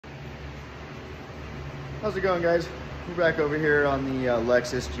How's it going, guys? We're back over here on the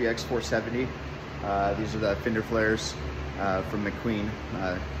Lexus GX470. These are the Fender Flares from McQueen.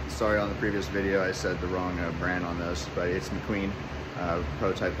 Sorry, on the previous video I said the wrong brand on those, but it's McQueen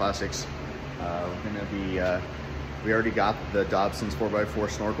prototype plastics. We already got the Dobson's 4x4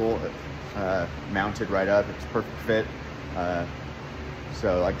 snorkel mounted right up. It's a perfect fit.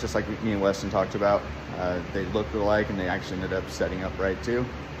 So just like me and Weston talked about, they looked alike and they actually ended up setting up right too.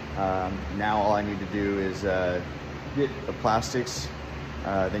 Now all I need to do is get the plastics.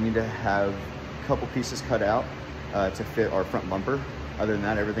 They need to have a couple pieces cut out to fit our front bumper. Other than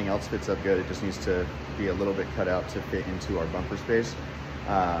that, everything else fits up good. It just needs to be a little bit cut out to fit into our bumper space.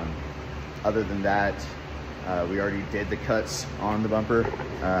 Other than that, we already did the cuts on the bumper.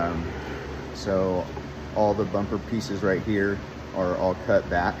 So all the bumper pieces right here are all cut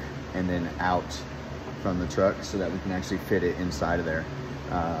back and then out from the truck so that we can actually fit it inside of there.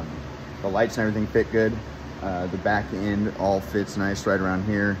 The lights and everything fit good. The back end all fits nice right around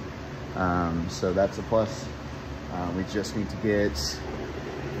here. So that's a plus. We just need to get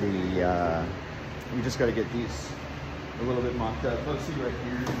the, we just got to get these a little bit mocked up. Let's see right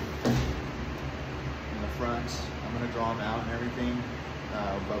here in the front. I'm going to draw them out and everything,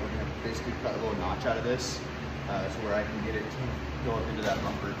 but we're going to basically cut a little notch out of this so where I can get it to go up into that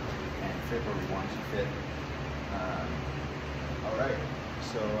bumper and fit where we want it to fit. All right,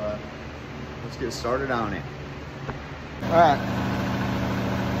 so let's get started on it. All right,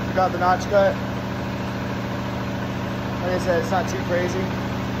 we got the notch cut. Like I said, it's not too crazy,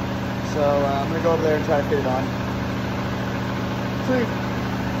 so I'm gonna go over there and try to fit it on. Sweet.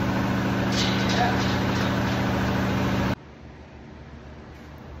 Yeah.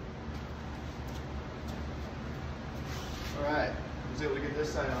 All right, I was able to get this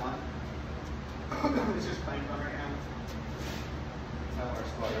side on. It's just plain on right now. Our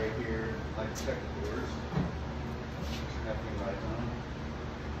spot right here, like check the doors. Should have the lights on.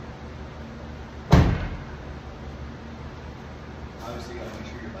 Obviously, you gotta make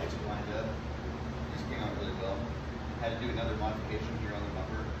sure your lights are lined up. This came out really well. Had to do another modification here on the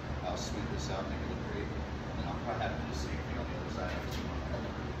bumper. I'll smooth this out, make it look great, and then I'll probably have to do the same thing on the other side.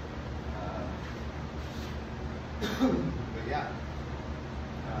 But yeah.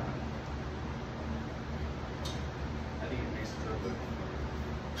 I think it makes it look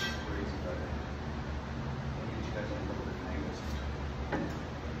crazy better. Let me get you guys on a couple different angles.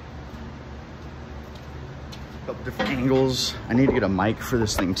 A couple different angles. I need to get a mic for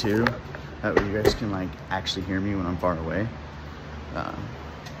this thing too. That way you guys can like actually hear me when I'm far away.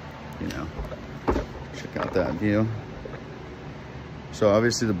 You know, check out that view. So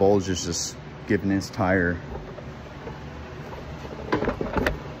obviously the bulge is just giving this tire.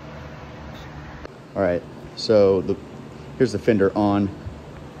 All right, so here's the fender on.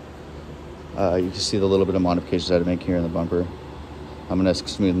 You can see the little bit of modifications I had to make here in the bumper. I'm gonna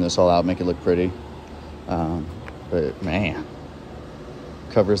smoothen this all out, make it look pretty. But man,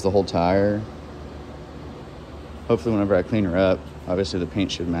 covers the whole tire. Hopefully whenever I clean her up, obviously the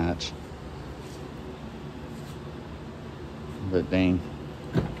paint should match. But dang,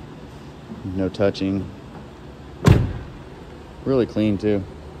 no touching. Really clean too.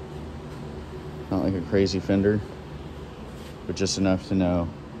 Not like a crazy fender, but just enough to know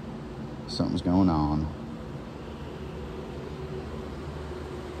something's going on.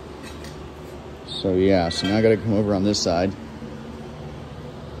 So yeah, so now I gotta come over on this side.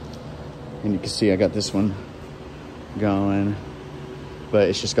 And you can see I got this one going, but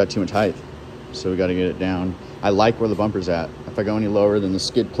it's just got too much height. So we gotta get it down. I like where the bumper's at. If I go any lower than the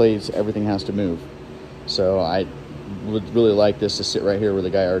skid plates, everything has to move. So I would really like this to sit right here where the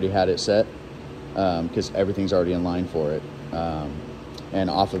guy already had it set, because everything's already in line for it. And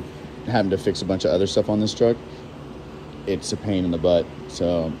off of having to fix a bunch of other stuff on this truck, it's a pain in the butt.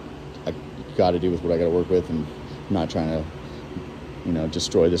 So I got to do with what I got to work with, and I'm not trying to, you know,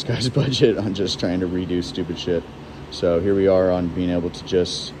 destroy this guy's budget on just trying to redo stupid shit. So here we are on being able to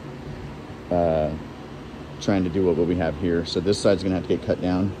just trying to do what we have here. So this side's gonna have to get cut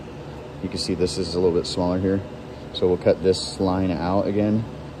down. You can see this is a little bit smaller here. So we'll cut this line out again,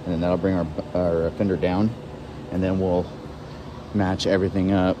 and then that'll bring our fender down, and then we'll match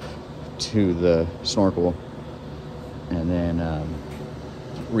everything up to the snorkel, and then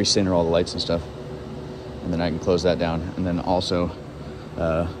recenter all the lights and stuff, and then I can close that down. And then also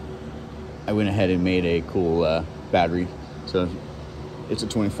I went ahead and made a cool battery. So it's a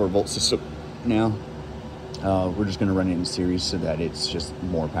 24-volt system now. We're just gonna run it in series so that it's just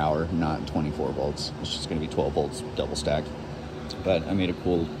more power, not 24 volts. It's just gonna be 12 volts double stacked. But I made a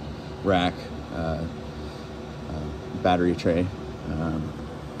cool rack, battery tray.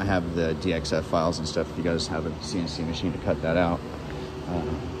 I have the DXF files and stuff if you guys have a CNC machine to cut that out.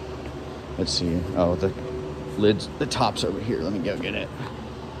 Let's see. Oh, the lid's, the top's over here. Let me go get it.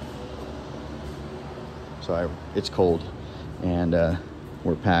 So it's cold and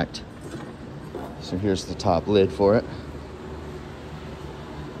we're packed. So here's the top lid for it.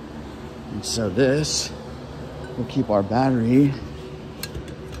 And so this will keep our battery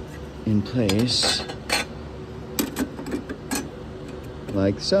in place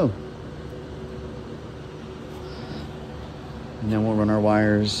like so. And then we'll run our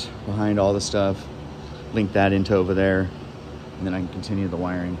wires behind all the stuff, link that into over there, and then I can continue the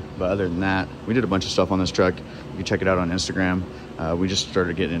wiring. But other than that, we did a bunch of stuff on this truck. You can check it out on Instagram. We just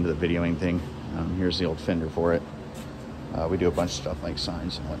started getting into the videoing thing. Here's the old fender for it. We do a bunch of stuff like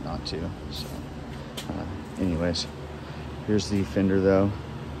signs and whatnot too. So anyways, here's the fender though.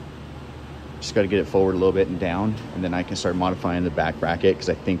 Just got to get it forward a little bit and down, and then I can start modifying the back bracket because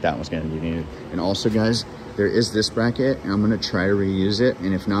I think that one's going to be needed. And also guys, there is this bracket and I'm going to try to reuse it,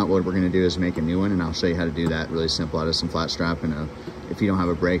 and if not, what we're going to do is make a new one, and I'll show you how to do that really simple out of some flat strap. And if you don't have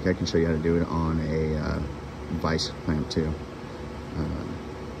a brake, I can show you how to do it on a vice clamp too.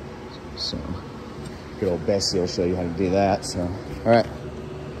 So good old Bessie will show you how to do that. So all right,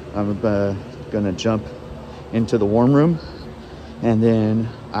 I'm gonna jump into the warm room, and then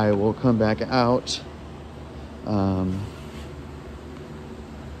I will come back out. Then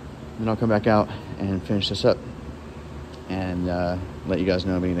I'll come back out and finish this up and let you guys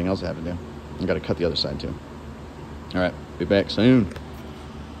know of anything else I have to do. I got to cut the other side too. All right, be back soon.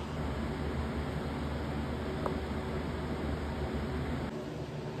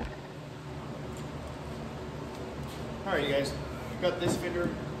 All right, you guys, got this fender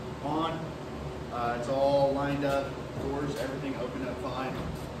on. It's all lined up, doors, everything opened up fine,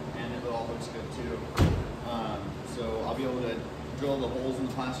 and it all looks good too. So I'll be able to drill the holes in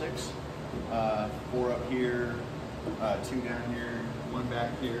the plastics, 4 up here, 2 down here, 1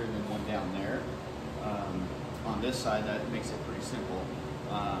 back here, and then 1 down there. On this side, that makes it pretty simple.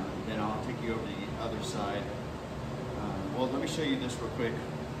 Then I'll take you over the other side. Well, let me show you this real quick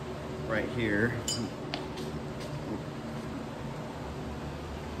right here.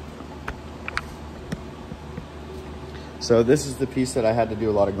 So this is the piece that I had to do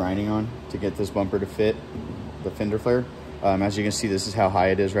a lot of grinding on to get this bumper to fit the Fender Flare. As you can see, this is how high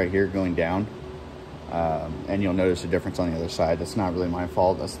it is right here going down. And you'll notice a difference on the other side. That's not really my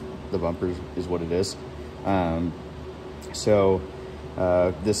fault. That's the bumper is what it is.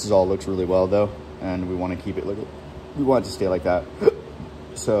 This is all looks really well though, and we want to keep it like we want it to stay like that.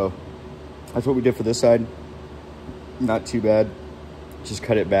 So that's what we did for this side. Not too bad. Just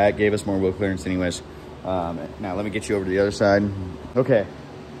cut it back, gave us more wheel clearance anyways. Now let me get you over to the other side. Okay,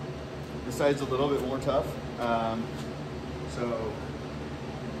 this side's a little bit more tough. So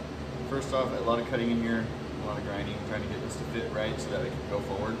first off, a lot of cutting in here, a lot of grinding, trying to get this to fit right so that it can go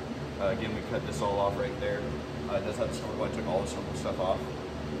forward. Again, we cut this all off right there. It does have the snorkel. I took all the snorkel stuff off.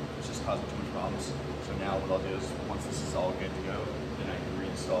 It's just causing too much problems. So now what I'll do is, once this is all good to go, then I can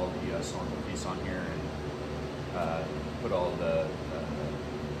reinstall the snorkel piece on here and put all the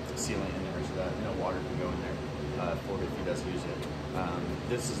sealant in there so that no water can go in there for it if he does use it.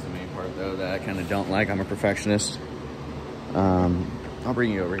 This is the main part though that I kind of don't like. I'm a perfectionist. I'll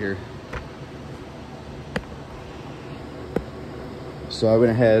bring you over here. So I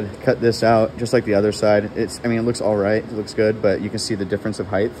went ahead, cut this out just like the other side. I mean, it looks all right, it looks good, but you can see the difference of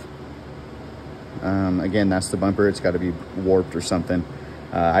height. Again, that's the bumper. It's got to be warped or something.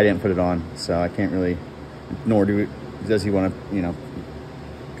 I didn't put it on, so I can't really, nor does he want to, you know,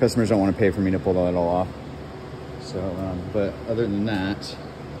 customers don't want to pay for me to pull that all off. So, but other than that,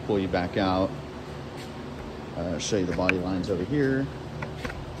 I'll pull you back out. Show you the body lines over here.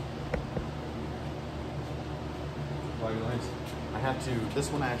 Body lines. I have to, this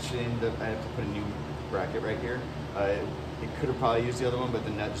one I actually ended up, I have to put a new bracket right here. It could have probably used the other one, but the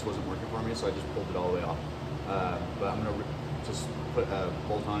net just wasn't working for me, so I just pulled it all the way off. But I'm gonna just put a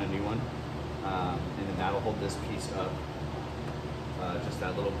bolt on a new one, and then that'll hold this piece up just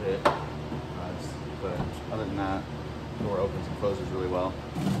that little bit. But other than that, the door opens and closes really well.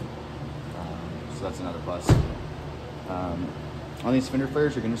 So that's another plus. On these Fender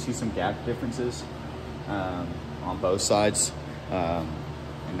Flares, you're gonna see some gap differences on both sides.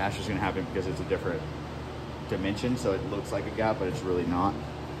 And that's just gonna happen because it's a different dimension, so it looks like a gap, but it's really not.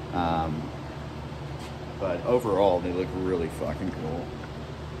 But overall, they look really fucking cool.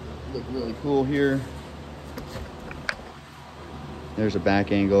 Look really cool here. There's a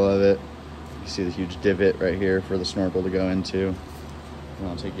back angle of it. You see the huge divot right here for the snorkel to go into. And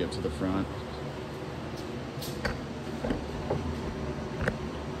I'll take you up to the front.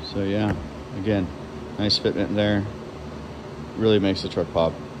 So yeah, again, nice fitment there. Really makes the truck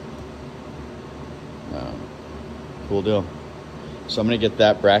pop. Cool deal. So I'm gonna get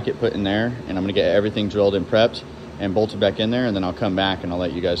that bracket put in there, and I'm gonna get everything drilled and prepped and bolted back in there, and then I'll come back and I'll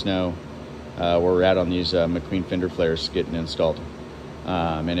let you guys know where we're at on these McQueen Fender Flares getting installed.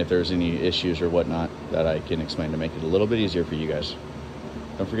 And if there's any issues or whatnot that I can explain to make it a little bit easier for you guys.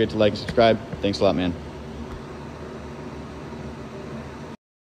 Don't forget to like and subscribe. Thanks a lot, man.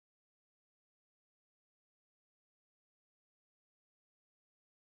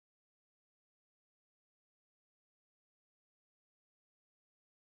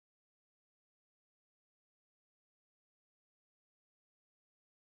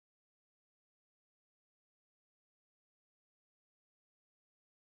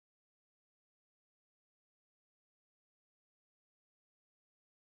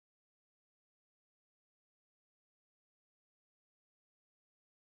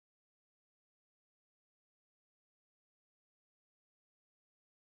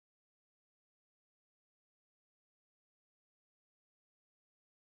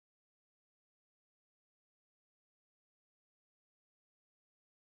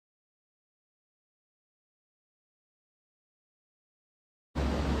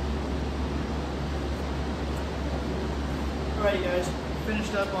 Alright guys,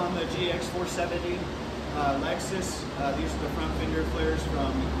 finished up on the GX470 Lexus. These are the front fender flares from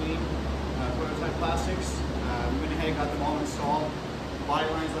McQueen Prototype Plastics. We went ahead and got them all installed. Body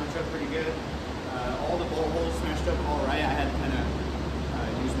lines on the truck pretty good. All the bolt holes smashed up all right. I had to kind of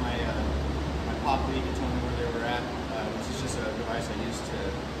use my pop lead to tell me where they were at, which is just a device I use to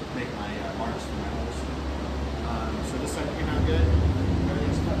make my marks for my holes. So this side came out good.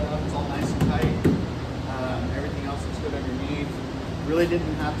 Everything's cut up. It's all nice and tight. Everything else looks good underneath. Really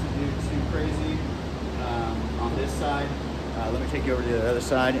didn't have to do too crazy on this side. Let me take you over to the other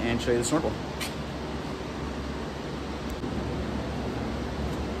side and show you the snorkel.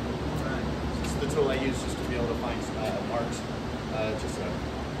 Alright, this is the tool I use just to be able to find marks. Just a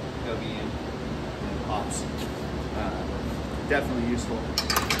W and pops. Definitely useful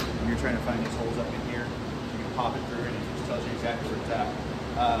when you're trying to find these holes up in here. You can pop it through and it just tells you exactly where it's at.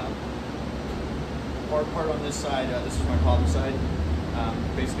 Hard part on this side, this is my problem side.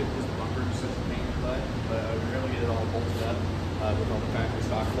 Basically because the bumper is such a pain in the butt, but we were able to get it all bolted up with all the factory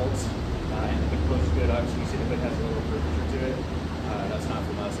stock bolts. And the close good, obviously you see the hood has a little curvature to it. That's not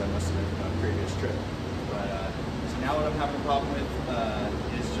from us, that must have been from a previous trip. But so now what I'm having a problem with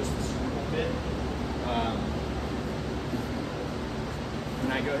is just the Snorkel Kit.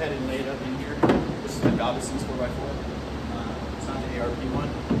 When I go ahead and lay it up in here, this is the Dobinson 4x4. It's not the ARP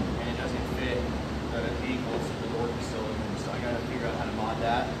one, and it doesn't fit the angles of the door facility, so I got to figure out how to mod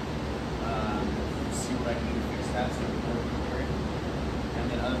that. See what I can do to fix that so it can work here. And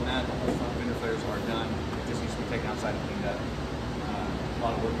then other than that, the whole front fender flares are done. It just needs to be taken outside and cleaned up. A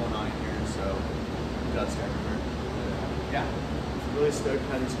lot of work going on in here, so dust everywhere. Yeah, really stoked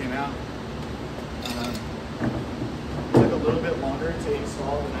how these came out. It took a little bit longer to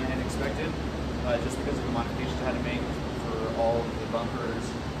install than I had expected, just because of the modifications I had to make for all of the bumpers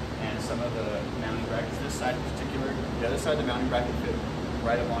and some of the mounting brackets. This side in particular, the other side of the mounting bracket fit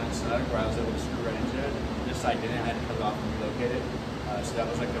right up on its snug where I was able to screw right into it. This side didn't, I had to cut it off and relocate it. So that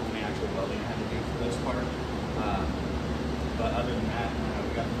was like the only actual welding I had to do for this part. But other than that,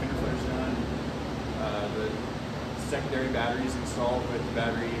 we got the fender flares done. The secondary batteries installed with the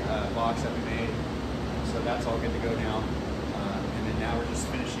battery box that we made. So that's all good to go now. And then now we're just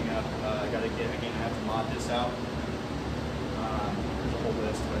finishing up. I gotta get, again, I have to mod this out. Whole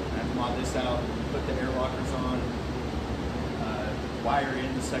list, but I have to mod this out, put the air lockers on, wire in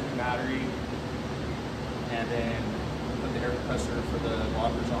the second battery, and then put the air compressor for the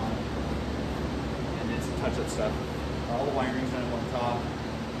lockers on, and then some touch-up stuff. All the wiring's done on top,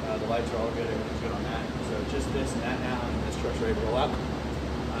 the lights are all good, everything's good on that. So just this and that now, and this truck's ready to roll out.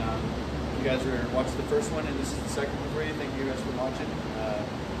 You guys are watching the first one, and this is the second one for you. Thank you guys for watching.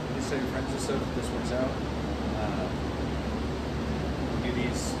 Please tell your friends this stuff if this works out.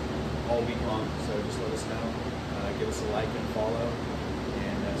 These all week long, so just let us know, give us a like and follow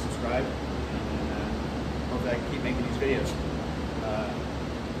and subscribe, and hopefully I can keep making these videos.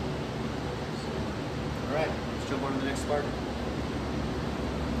 Alright, let's jump on to the next part.